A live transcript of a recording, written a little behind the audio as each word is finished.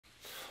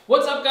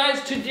What's up,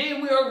 guys?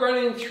 Today we are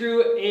running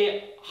through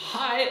a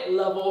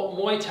high-level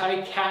Muay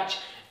Thai catch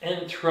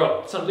and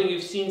throw. Something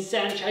you've seen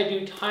Sanchai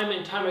do time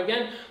and time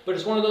again, but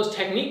it's one of those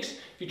techniques.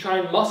 If you try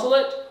and muscle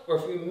it, or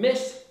if you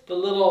miss the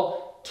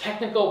little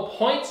technical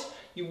points,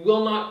 you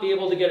will not be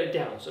able to get it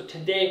down. So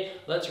today,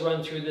 let's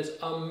run through this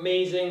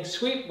amazing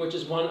sweep, which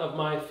is one of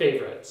my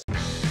favorites.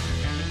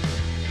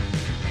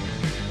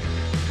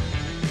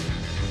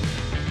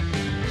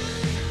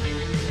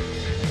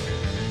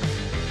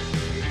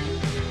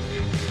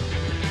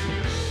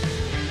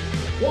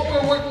 What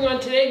we're working on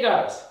today,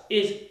 guys,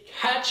 is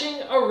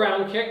catching a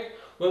round kick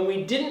when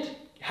we didn't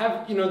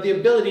have, the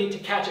ability to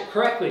catch it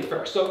correctly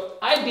first. So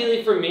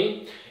ideally for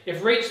me,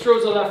 if Rach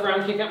throws a left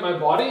round kick at my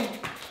body,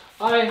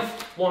 I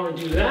want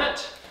to do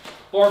that.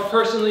 Or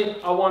personally,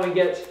 I want to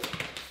get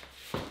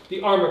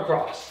the arm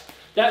across.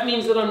 That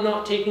means that I'm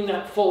not taking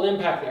that full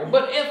impact there.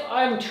 But if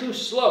I'm too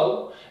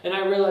slow and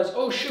I realize,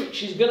 oh shoot,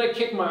 she's gonna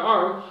kick my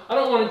arm, I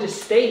don't want to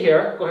just stay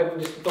here. Go ahead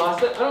and just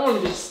blast it. I don't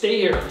want to just stay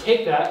here and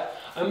take that.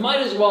 I might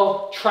as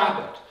well trap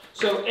it.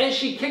 So as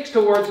she kicks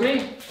towards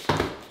me,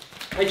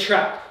 I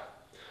trap.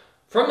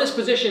 From this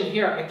position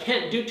here, I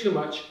can't do too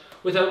much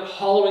without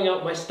hollowing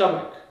out my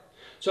stomach.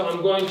 So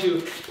I'm going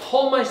to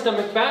pull my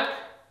stomach back,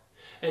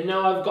 and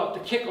now I've got the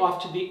kick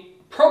off to the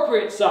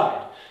appropriate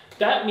side.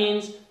 That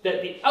means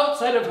that the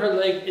outside of her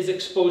leg is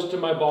exposed to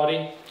my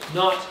body,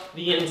 not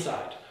the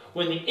inside.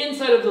 When the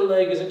inside of the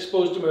leg is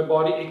exposed to my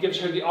body, it gives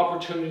her the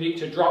opportunity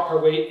to drop her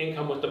weight and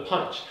come with the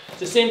punch. It's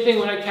the same thing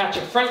when I catch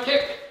a front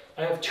kick.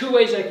 I have two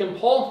ways I can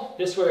pull,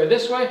 this way or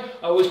this way.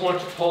 I always want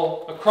to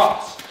pull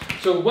across.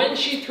 So when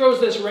she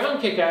throws this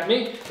round kick at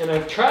me and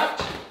I'm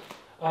trapped,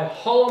 I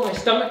hollow my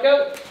stomach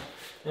out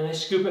and I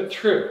scoop it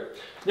through.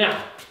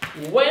 Now,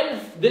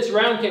 when this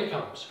round kick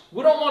comes,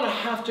 we don't want to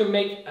have to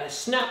make a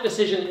snap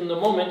decision in the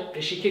moment.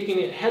 Is she kicking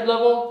me at head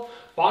level,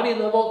 body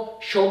level,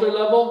 shoulder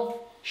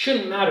level?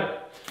 Shouldn't matter.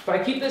 If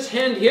I keep this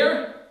hand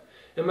here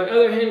and my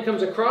other hand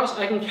comes across,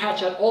 I can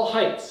catch at all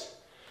heights.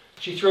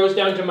 She throws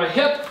down to my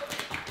hip,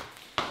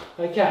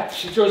 I catch.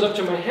 She throws up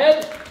to my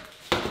head,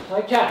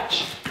 I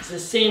catch. It's the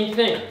same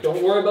thing.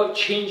 Don't worry about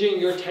changing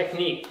your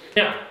technique.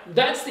 Now,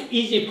 that's the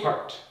easy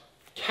part.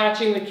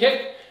 Catching the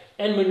kick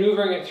and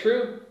maneuvering it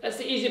through, that's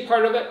the easy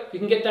part of it. You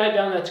can get that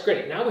down, that's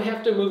great. Now we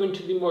have to move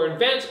into the more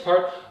advanced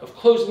part of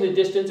closing the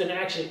distance and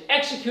actually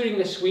executing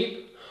the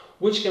sweep,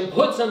 which can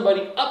put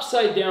somebody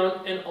upside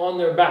down and on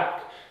their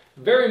back.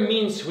 Very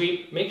mean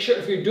sweep. Make sure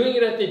if you're doing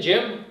it at the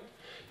gym,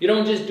 you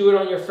don't just do it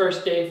on your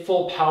first day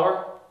full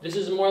power. This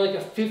is more like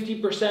a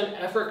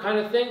 50% effort kind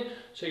of thing,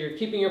 so you're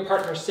keeping your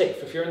partner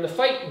safe. If you're in the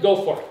fight, go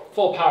for it,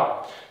 full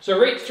power. So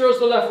Rach throws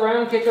the left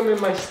round kick, I'm in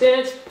my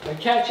stance, I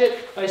catch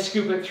it, I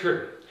scoop it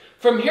through.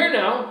 From here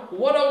now,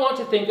 what I want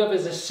to think of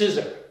is a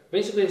scissor,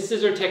 basically a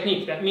scissor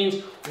technique. That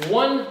means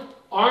one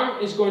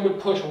arm is going to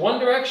push one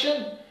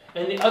direction,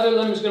 and the other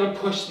limb is going to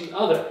push the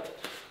other.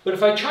 But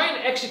if I try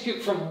and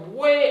execute from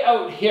way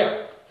out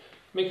here,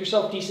 make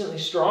yourself decently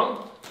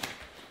strong,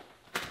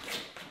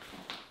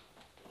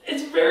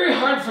 it's very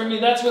hard for me,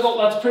 that's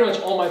pretty much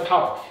all my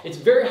power. It's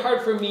very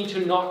hard for me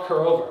to knock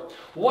her over.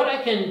 What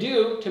I can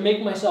do to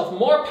make myself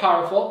more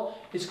powerful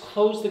is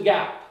close the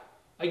gap.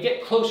 I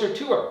get closer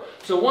to her.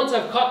 So once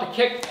I've caught the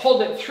kick,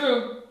 pulled it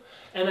through,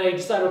 and I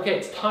decide, okay,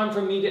 it's time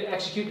for me to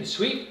execute the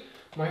sweep,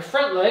 my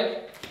front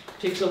leg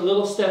takes a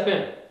little step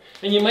in.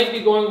 And you might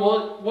be going,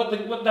 well, what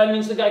that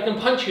means the guy can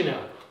punch you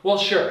now. Well,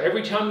 sure,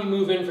 every time you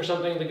move in for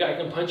something, the guy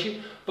can punch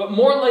you. But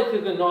more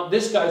likely than not,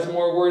 this guy's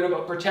more worried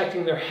about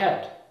protecting their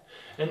head.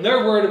 And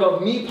they're worried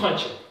about me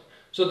punching.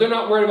 So they're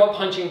not worried about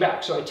punching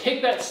back. So I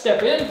take that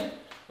step in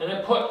and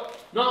I put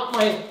not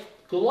my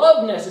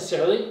glove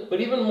necessarily,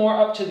 but even more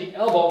up to the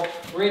elbow,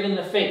 right in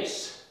the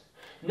face.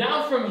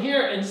 Now from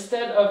here,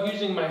 instead of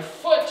using my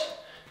foot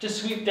to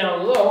sweep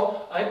down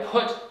low, I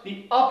put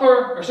the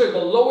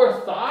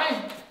lower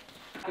thigh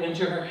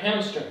into her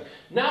hamstring.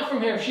 Now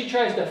from here, if she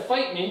tries to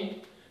fight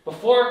me,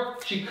 before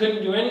she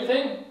couldn't do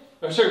anything,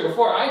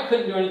 before I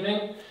couldn't do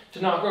anything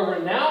to knock her over,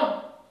 now,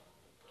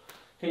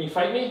 can you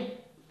fight me?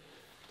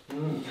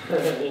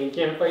 You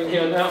can't fight me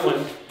on that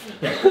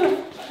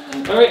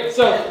one. All right,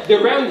 so the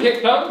round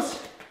kick comes.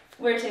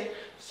 Where to?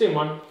 Same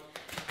one.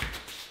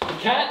 The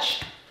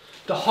catch,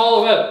 the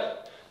hollow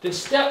out, the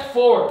step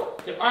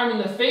forward, the arm in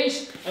the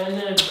face, and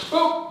then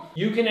boom,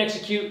 you can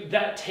execute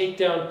that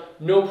takedown,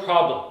 no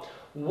problem.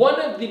 One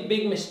of the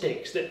big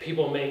mistakes that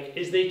people make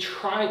is they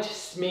try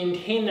to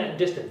maintain that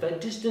distance.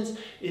 That distance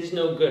is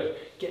no good.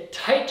 Get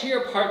tight to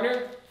your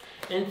partner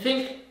and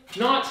think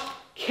not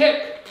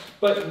kick,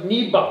 but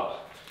knee bump.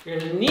 You're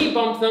going to knee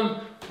bump them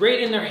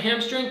right in their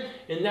hamstring,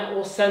 and that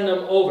will send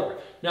them over.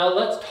 Now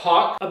let's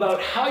talk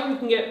about how you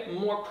can get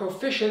more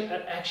proficient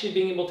at actually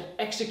being able to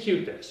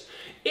execute this.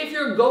 If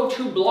your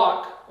go-to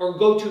block or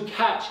go-to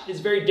catch is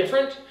very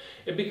different,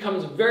 it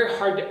becomes very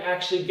hard to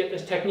actually get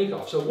this technique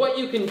off. So what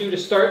you can do to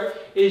start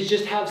is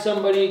just have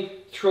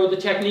somebody throw the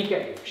technique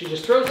at you. She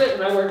just throws it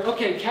and I work,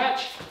 okay,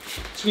 catch,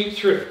 sweep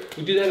through.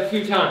 We do that a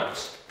few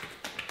times.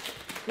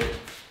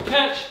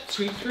 Catch,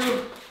 sweep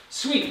through,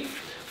 sweep.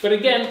 But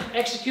again,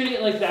 executing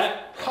it like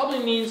that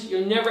probably means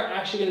you're never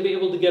actually going to be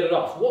able to get it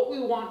off. What we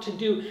want to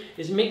do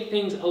is make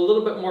things a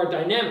little bit more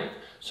dynamic.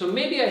 So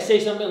maybe I say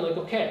something like,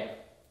 okay,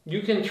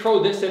 you can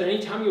throw this at any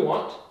time you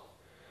want,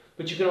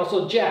 but you can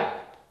also jab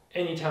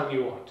anytime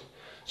you want.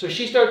 So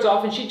she starts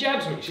off and she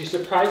jabs me. She's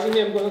surprising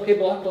me. I'm going, okay,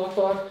 block, block,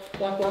 block,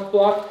 block, block,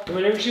 block. And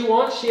whenever she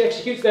wants, she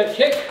executes that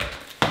kick.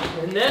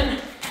 And then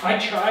I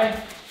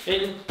try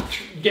and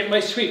get my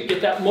sweep,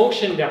 get that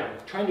motion down,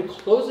 trying to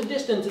close the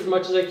distance as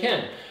much as I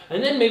can.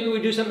 And then maybe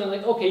we do something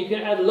like, okay, you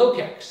can add low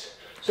kicks.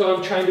 So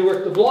I'm trying to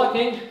work the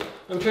blocking.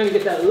 I'm trying to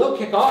get that low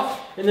kick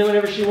off. And then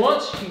whenever she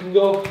wants, she can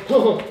go,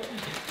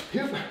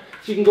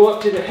 she can go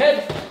up to the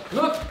head.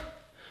 Look,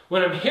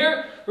 when I'm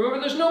here, remember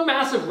there's no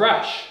massive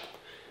rush.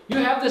 You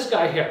have this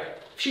guy here.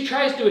 If she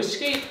tries to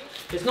escape,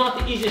 it's not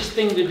the easiest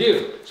thing to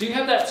do. So you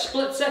have that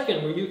split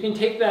second where you can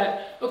take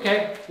that,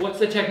 okay, what's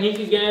the technique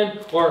again?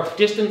 Or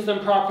distance them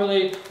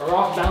properly, or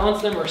off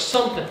balance them, or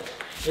something.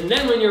 And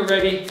then when you're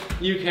ready,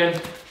 you can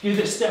do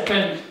the step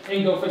in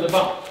and go for the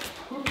bump.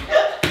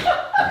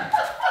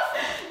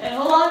 And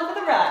hold on for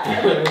the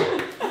ride.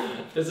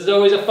 This is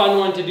always a fun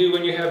one to do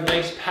when you have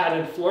nice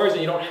padded floors and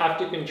you don't have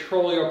to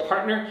control your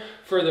partner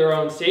for their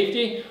own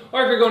safety.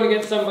 Or if you're going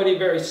against somebody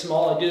very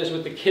small, I do this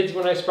with the kids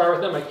when I spar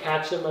with them. I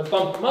catch them, I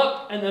bump them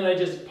up, and then I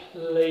just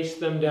place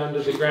them down to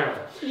the ground.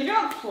 You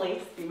don't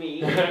place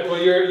me. Well,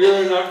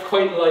 you're not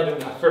quite light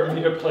enough for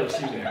me to place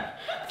you there.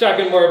 I'm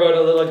talking more about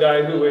a little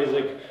guy who weighs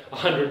like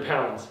 100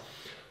 pounds.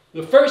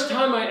 The first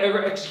time I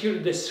ever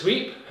executed this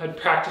sweep, I'd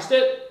practiced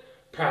it,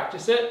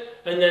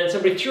 and then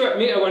somebody threw at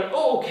me. I went,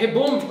 oh, okay,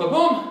 boom,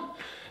 ba-boom.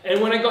 And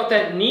when I got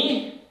that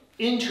knee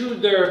into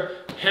their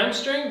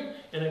hamstring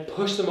and I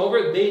pushed them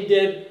over, they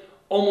did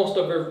almost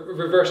a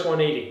reverse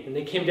 180. And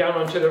they came down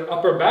onto their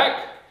upper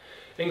back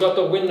and got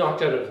the wind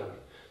knocked out of them.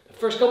 The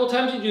first couple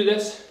times you do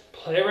this,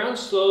 play around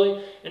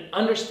slowly and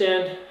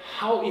understand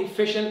how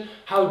efficient,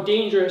 how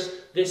dangerous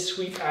this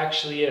sweep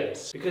actually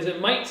is. Because it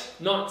might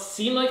not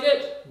seem like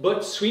it,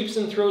 but sweeps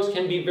and throws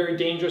can be very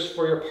dangerous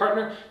for your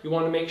partner. You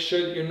want to make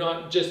sure that you're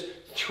not just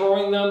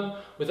throwing them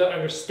without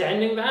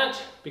understanding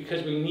that,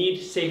 because we need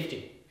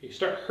safety. If you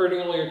start hurting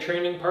all your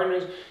training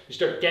partners, you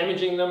start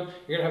damaging them,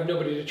 you're gonna have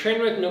nobody to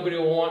train with, nobody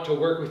will want to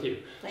work with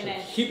you. Play so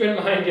nice. Keep in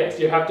mind, yes,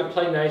 you have to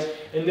play nice.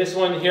 And this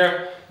one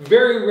here,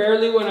 very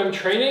rarely when I'm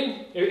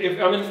training,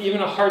 if I'm in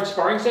even a hard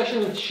sparring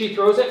session and she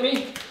throws at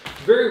me,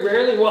 very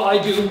rarely will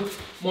I do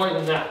more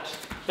than that.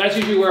 That's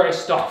usually where I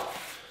stop.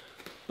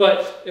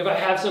 But if I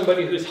have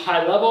somebody who's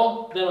high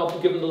level, then I'll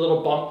give them a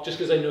little bump just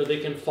because I know they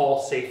can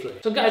fall safely.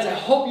 So guys, I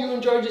hope you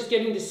enjoyed just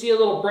getting to see a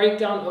little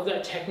breakdown of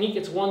that technique.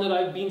 It's one that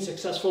I've been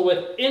successful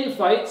with in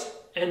fights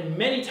and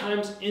many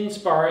times in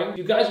sparring. If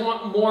you guys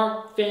want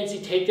more fancy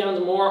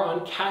takedowns, more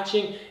on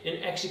catching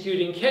and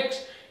executing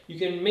kicks, you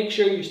can make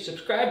sure you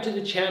subscribe to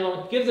the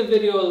channel, give the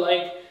video a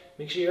like,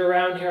 make sure you're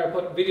around here. I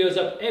put videos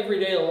up every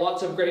day,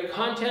 lots of great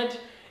content.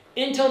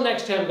 Until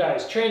next time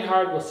guys, train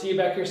hard. We'll see you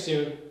back here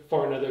soon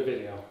for another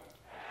video.